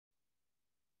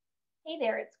Hey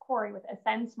there, it's Corey with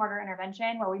Ascend Smarter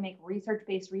Intervention, where we make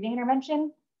research-based reading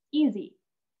intervention easy.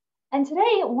 And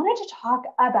today I wanted to talk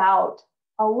about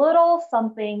a little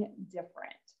something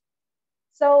different.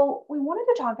 So we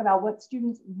wanted to talk about what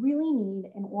students really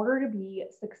need in order to be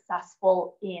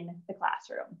successful in the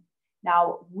classroom.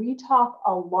 Now, we talk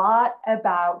a lot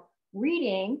about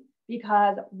reading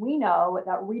because we know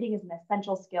that reading is an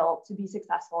essential skill to be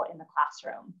successful in the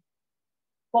classroom.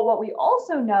 But what we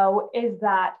also know is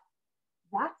that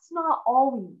that's not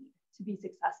all we need to be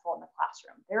successful in the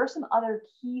classroom. There are some other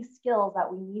key skills that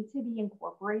we need to be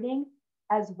incorporating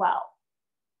as well.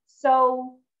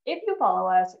 So if you follow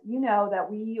us, you know that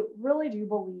we really do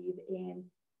believe in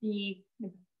the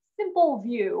simple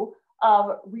view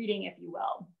of reading, if you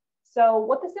will. So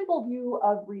what the simple view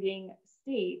of reading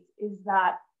states is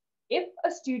that if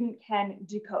a student can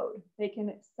decode, they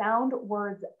can sound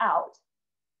words out,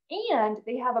 and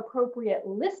they have appropriate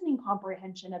listening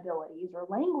comprehension abilities or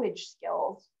language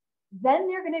skills, then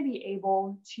they're going to be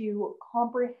able to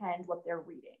comprehend what they're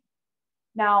reading.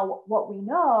 Now, what we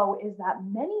know is that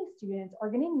many students are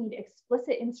going to need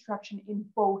explicit instruction in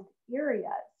both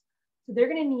areas. So they're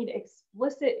going to need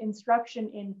explicit instruction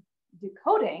in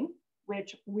decoding,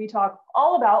 which we talk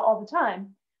all about all the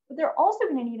time, but they're also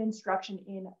going to need instruction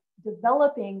in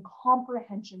developing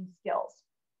comprehension skills.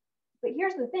 But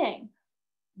here's the thing.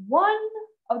 One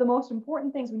of the most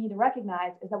important things we need to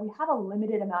recognize is that we have a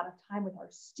limited amount of time with our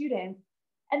students,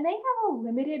 and they have a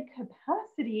limited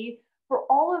capacity for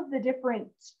all of the different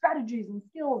strategies and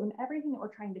skills and everything that we're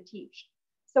trying to teach.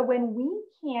 So when we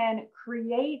can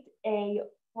create a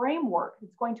framework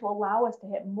that's going to allow us to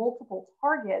hit multiple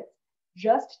targets,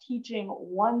 just teaching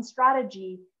one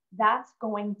strategy, that's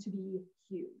going to be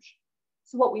huge.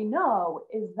 So what we know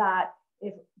is that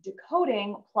if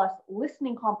decoding plus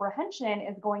listening comprehension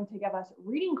is going to give us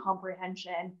reading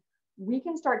comprehension, we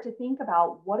can start to think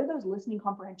about what are those listening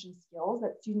comprehension skills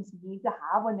that students need to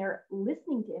have when they're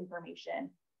listening to information,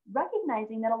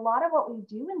 recognizing that a lot of what we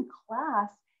do in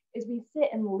class is we sit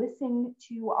and listen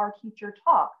to our teacher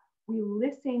talk. We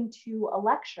listen to a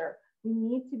lecture. We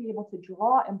need to be able to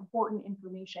draw important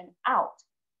information out.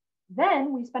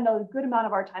 Then we spend a good amount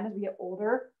of our time as we get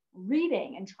older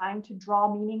reading and trying to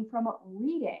draw meaning from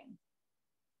reading.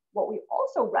 What we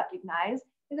also recognize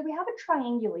is that we have a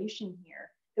triangulation here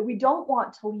that we don't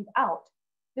want to leave out.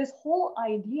 This whole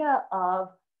idea of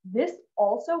this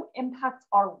also impacts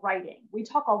our writing. We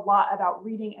talk a lot about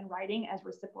reading and writing as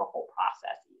reciprocal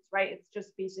processes, right? It's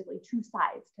just basically two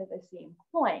sides to the same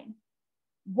coin.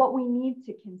 What we need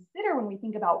to consider when we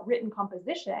think about written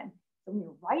composition, when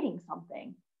you're writing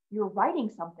something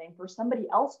for somebody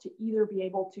else to either be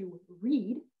able to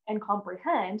read and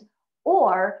comprehend,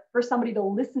 or for somebody to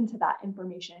listen to that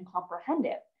information and comprehend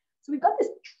it. So we've got this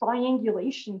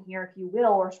triangulation here, if you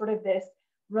will, or sort of this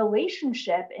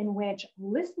relationship in which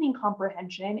listening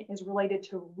comprehension is related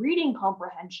to reading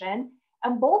comprehension,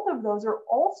 and both of those are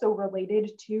also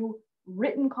related to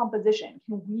written composition.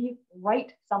 Can we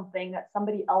write something that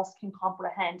somebody else can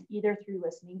comprehend either through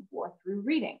listening or through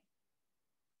reading?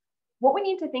 What we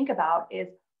need to think about is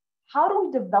how do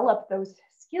we develop those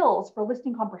skills for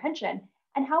listening comprehension,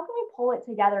 and how can we pull it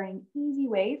together in an easy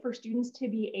way for students to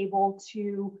be able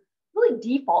to really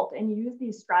default and use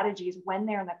these strategies when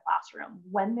they're in the classroom,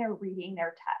 when they're reading their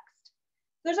text.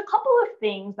 There's a couple of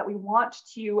things that we want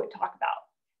to talk about.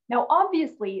 Now,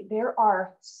 obviously, there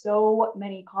are so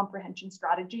many comprehension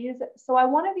strategies, so I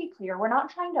want to be clear, we're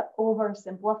not trying to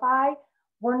oversimplify.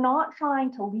 We're not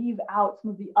trying to leave out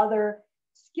some of the other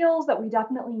skills that we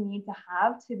definitely need to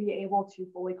have to be able to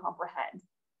fully comprehend.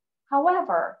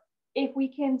 However, if we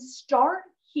can start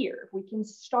here, if we can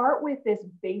start with this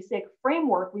basic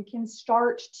framework, we can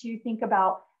start to think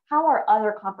about how our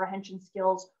other comprehension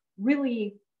skills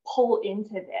really pull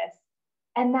into this.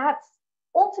 And that's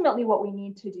ultimately what we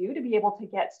need to do to be able to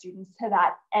get students to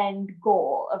that end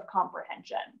goal of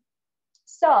comprehension.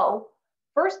 So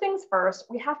first things first,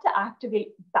 we have to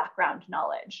activate background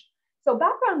knowledge. So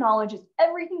background knowledge is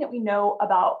everything that we know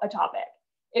about a topic.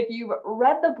 If you've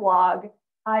read the blog,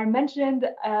 I mentioned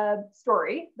a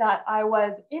story that I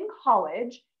was in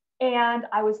college and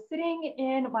I was sitting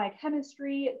in my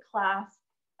chemistry class,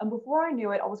 and before I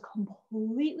knew it, I was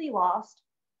completely lost.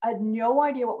 I had no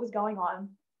idea what was going on.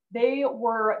 They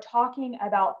were talking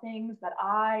about things that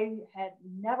I had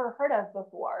never heard of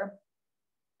before.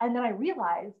 And then I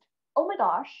realized, oh my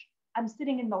gosh, I'm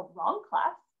sitting in the wrong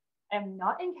class. I'm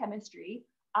not in chemistry.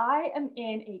 I am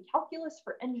in a calculus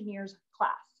for engineers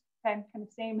class. Okay, kind of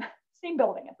same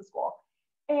building at the school.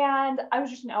 And I was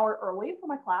just an hour early for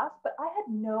my class, but I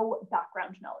had no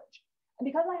background knowledge. And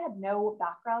because I had no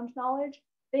background knowledge,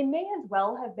 they may as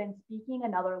well have been speaking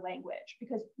another language,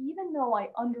 because even though I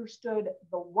understood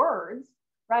the words,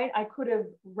 right, I could have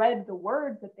read the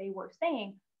words that they were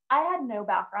saying, I had no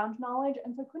background knowledge,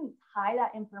 and so couldn't tie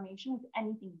that information with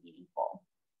anything meaningful.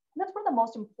 And that's one of the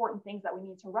most important things that we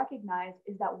need to recognize,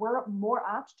 is that we're more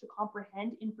apt to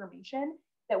comprehend information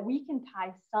that we can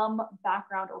tie some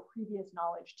background or previous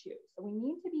knowledge to. So we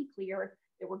need to be clear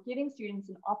that we're giving students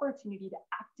an opportunity to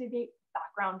activate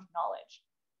background knowledge.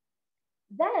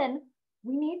 Then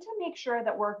we need to make sure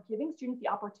that we're giving students the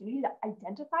opportunity to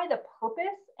identify the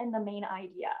purpose and the main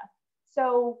idea.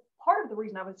 So part of the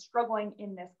reason I was struggling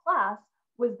in this class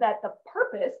was that the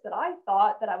purpose that I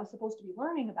thought that I was supposed to be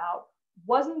learning about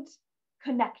wasn't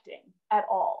connecting at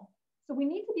all. So we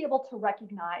need to be able to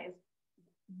recognize,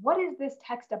 what is this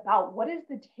text about? What is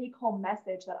the take-home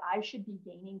message that I should be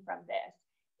gaining from this?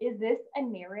 Is this a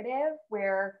narrative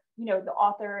where, the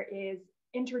author is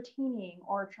entertaining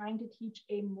or trying to teach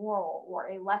a moral or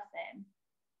a lesson?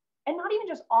 And not even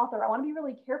just author. I want to be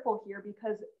really careful here,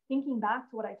 because thinking back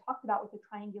to what I talked about with the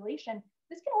triangulation,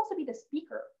 this can also be the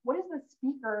speaker. What is the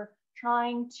speaker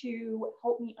trying to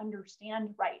help me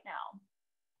understand right now?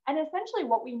 And essentially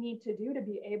what we need to do to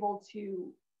be able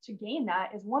to gain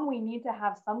that is, one, we need to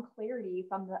have some clarity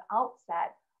from the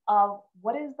outset of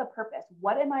what is the purpose?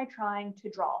 What am I trying to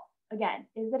draw? Again,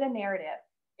 is it a narrative?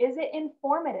 Is it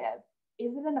informative?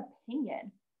 Is it an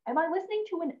opinion? Am I listening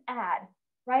to an ad,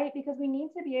 right? Because we need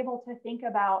to be able to think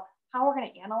about how we're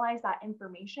going to analyze that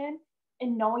information,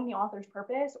 and knowing the author's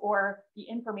purpose or the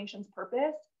information's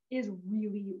purpose is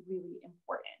really, really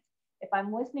important. If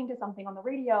I'm listening to something on the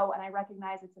radio and I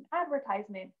recognize it's an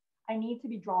advertisement, I need to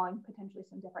be drawing potentially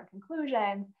some different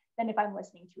conclusions than if I'm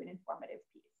listening to an informative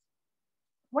piece.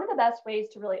 One of the best ways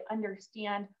to really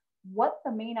understand what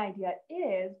the main idea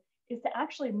is to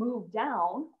actually move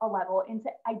down a level into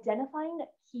identifying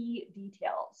key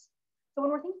details. So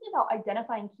when we're thinking about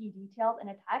identifying key details in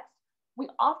a text, we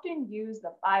often use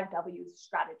the 5 W's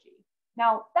strategy.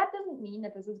 Now, that doesn't mean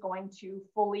that this is going to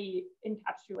fully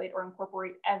encapsulate or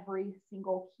incorporate every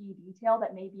single key detail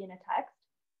that may be in a text.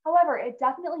 However, it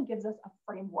definitely gives us a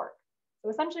framework. So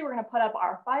essentially, we're going to put up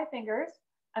our 5 fingers.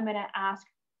 I'm going to ask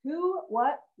who,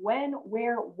 what, when,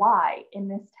 where, why in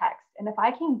this text. And if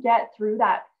I can get through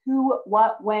that who,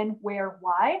 what, when, where,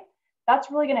 why,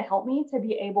 that's really going to help me to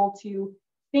be able to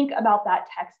think about that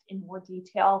text in more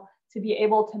detail, to be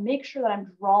able to make sure that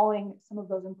I'm drawing some of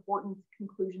those important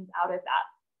conclusions out of that.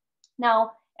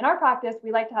 Now, in our practice,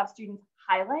 we like to have students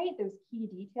highlight those key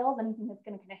details, anything that's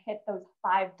going to kind of hit those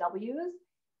 5 W's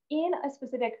in a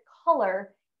specific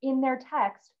color in their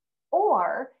text,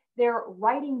 or they're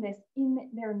writing this in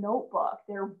their notebook.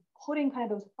 They're putting kind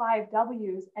of those 5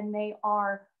 W's and they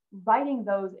are writing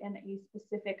those in a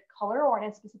specific color or in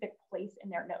a specific place in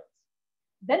their notes.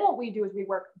 Then what we do is we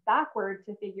work backward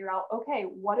to figure out, okay,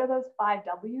 what are those 5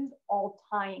 W's all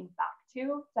tying back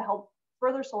to help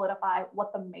further solidify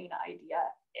what the main idea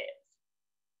is.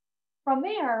 From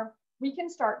there, we can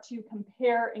start to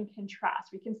compare and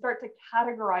contrast. We can start to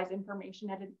categorize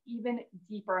information at an even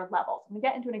deeper level. So I'm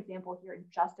gonna get into an example here in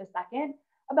just a second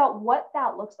about what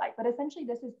that looks like. But essentially,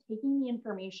 this is taking the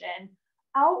information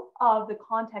out of the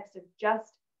context of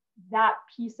just that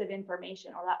piece of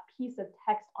information or that piece of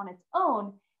text on its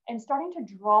own, and starting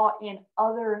to draw in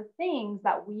other things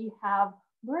that we have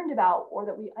learned about or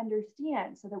that we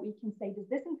understand, so that we can say, does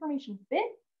this information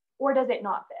fit or does it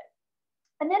not fit?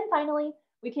 And then finally,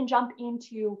 we can jump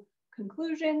into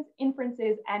conclusions,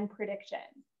 inferences, and predictions.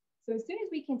 So as soon as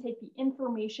we can take the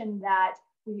information that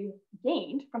we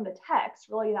gained from the text,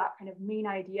 really that kind of main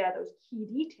idea, those key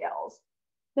details,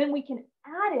 then we can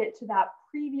add it to that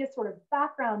previous sort of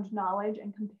background knowledge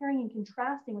and comparing and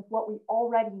contrasting with what we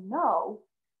already know.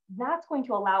 That's going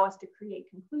to allow us to create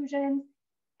conclusions.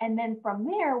 And then from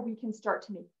there, we can start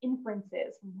to make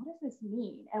inferences. What does this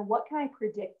mean? And what can I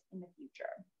predict in the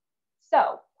future?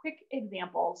 So quick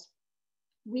examples.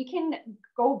 We can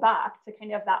go back to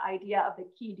kind of that idea of the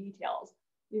key details.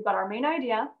 We've got our main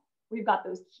idea. We've got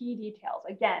those key details.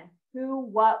 Again, who,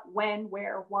 what, when,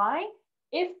 where, why.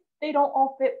 If they don't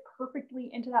all fit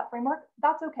perfectly into that framework,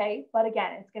 that's okay. But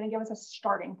again, it's going to give us a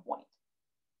starting point.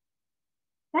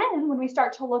 Then when we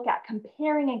start to look at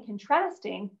comparing and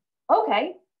contrasting,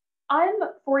 okay, I'm,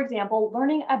 for example,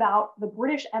 learning about the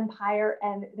British Empire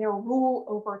and their rule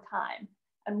over time.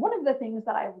 And one of the things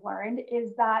that I've learned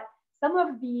is that some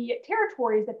of the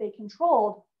territories that they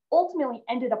controlled ultimately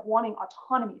ended up wanting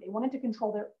autonomy. They wanted to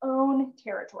control their own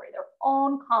territory, their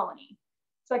own colony.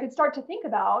 So I could start to think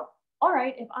about, all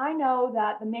right, if I know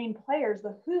that the main players,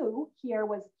 the who here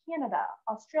was Canada,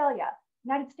 Australia,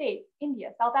 United States,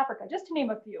 India, South Africa, just to name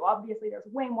a few. Obviously, there's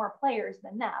way more players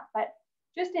than that, but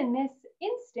just in this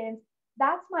instance,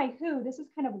 that's my who. This is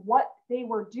kind of what they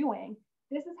were doing.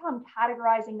 This is how I'm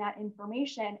categorizing that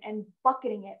information and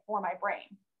bucketing it for my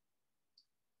brain.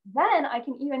 Then I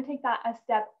can even take that a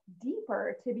step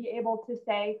deeper to be able to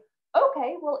say,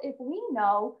 okay, well, if we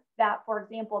know that, for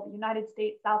example, the United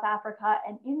States, South Africa,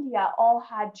 and India all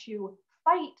had to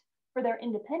fight for their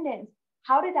independence,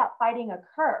 how did that fighting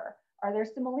occur? Are there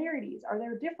similarities? Are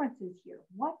there differences here?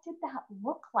 What did that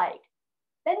look like?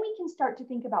 Then we can start to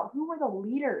think about who were the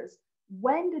leaders?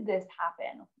 When did this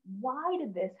happen? Why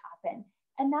did this happen?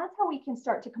 And that's how we can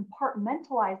start to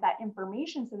compartmentalize that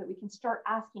information so that we can start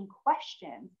asking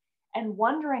questions and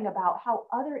wondering about how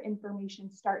other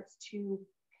information starts to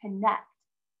connect.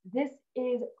 This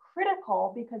is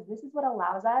critical because this is what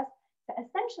allows us to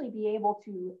essentially be able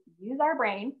to use our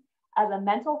brain as a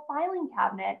mental filing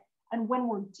cabinet. And when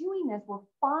we're doing this, we're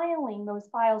filing those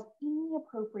files in the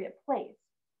appropriate place.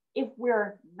 If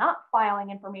we're not filing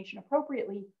information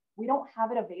appropriately, we don't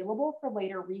have it available for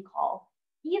later recall,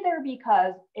 either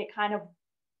because it kind of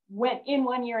went in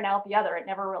one ear and out the other. It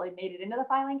never really made it into the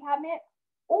filing cabinet,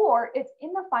 or it's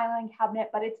in the filing cabinet,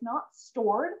 but it's not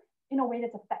stored in a way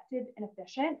that's effective and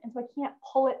efficient. And so I can't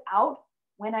pull it out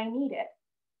when I need it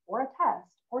for a test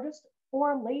or just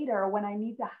for later when I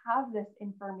need to have this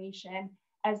information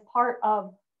as part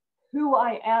of who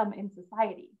I am in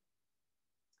society.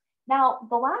 Now,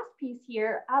 the last piece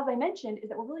here, as I mentioned, is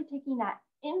that we're really taking that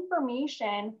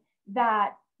information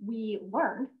that we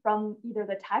learned from either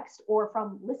the text or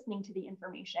from listening to the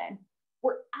information.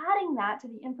 We're adding that to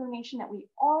the information that we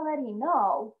already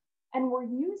know, and we're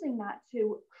using that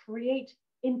to create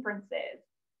inferences.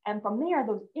 And from there,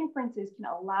 those inferences can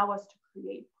allow us to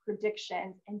create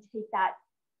predictions and take that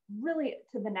really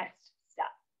to the next step.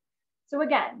 So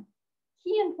again,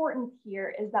 key importance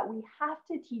here is that we have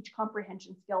to teach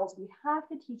comprehension skills. We have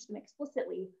to teach them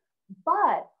explicitly,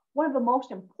 but one of the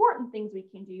most important things we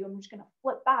can do, I'm just going to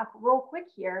flip back real quick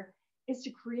here, is to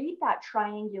create that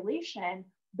triangulation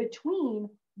between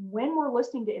when we're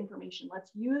listening to information.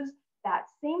 Let's use that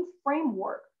same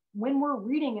framework when we're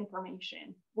reading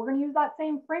information. We're going to use that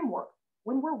same framework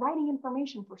when we're writing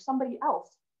information for somebody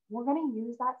else. We're going to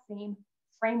use that same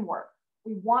framework.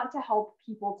 We want to help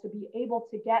people to be able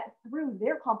to get through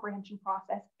their comprehension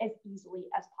process as easily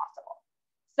as possible.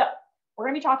 So we're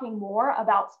going to be talking more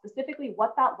about specifically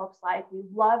what that looks like. We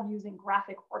love using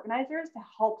graphic organizers to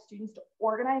help students to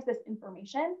organize this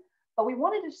information, but we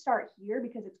wanted to start here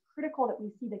because it's critical that we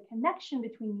see the connection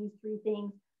between these three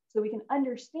things so we can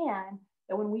understand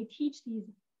that when we teach these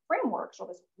frameworks or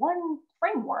this one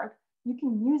framework, you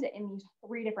can use it in these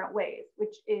three different ways,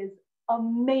 which is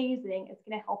amazing. It's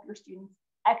going to help your students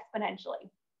exponentially.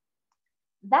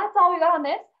 That's all we got on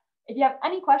this. If you have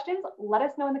any questions, let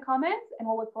us know in the comments and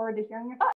we'll look forward to hearing your thoughts.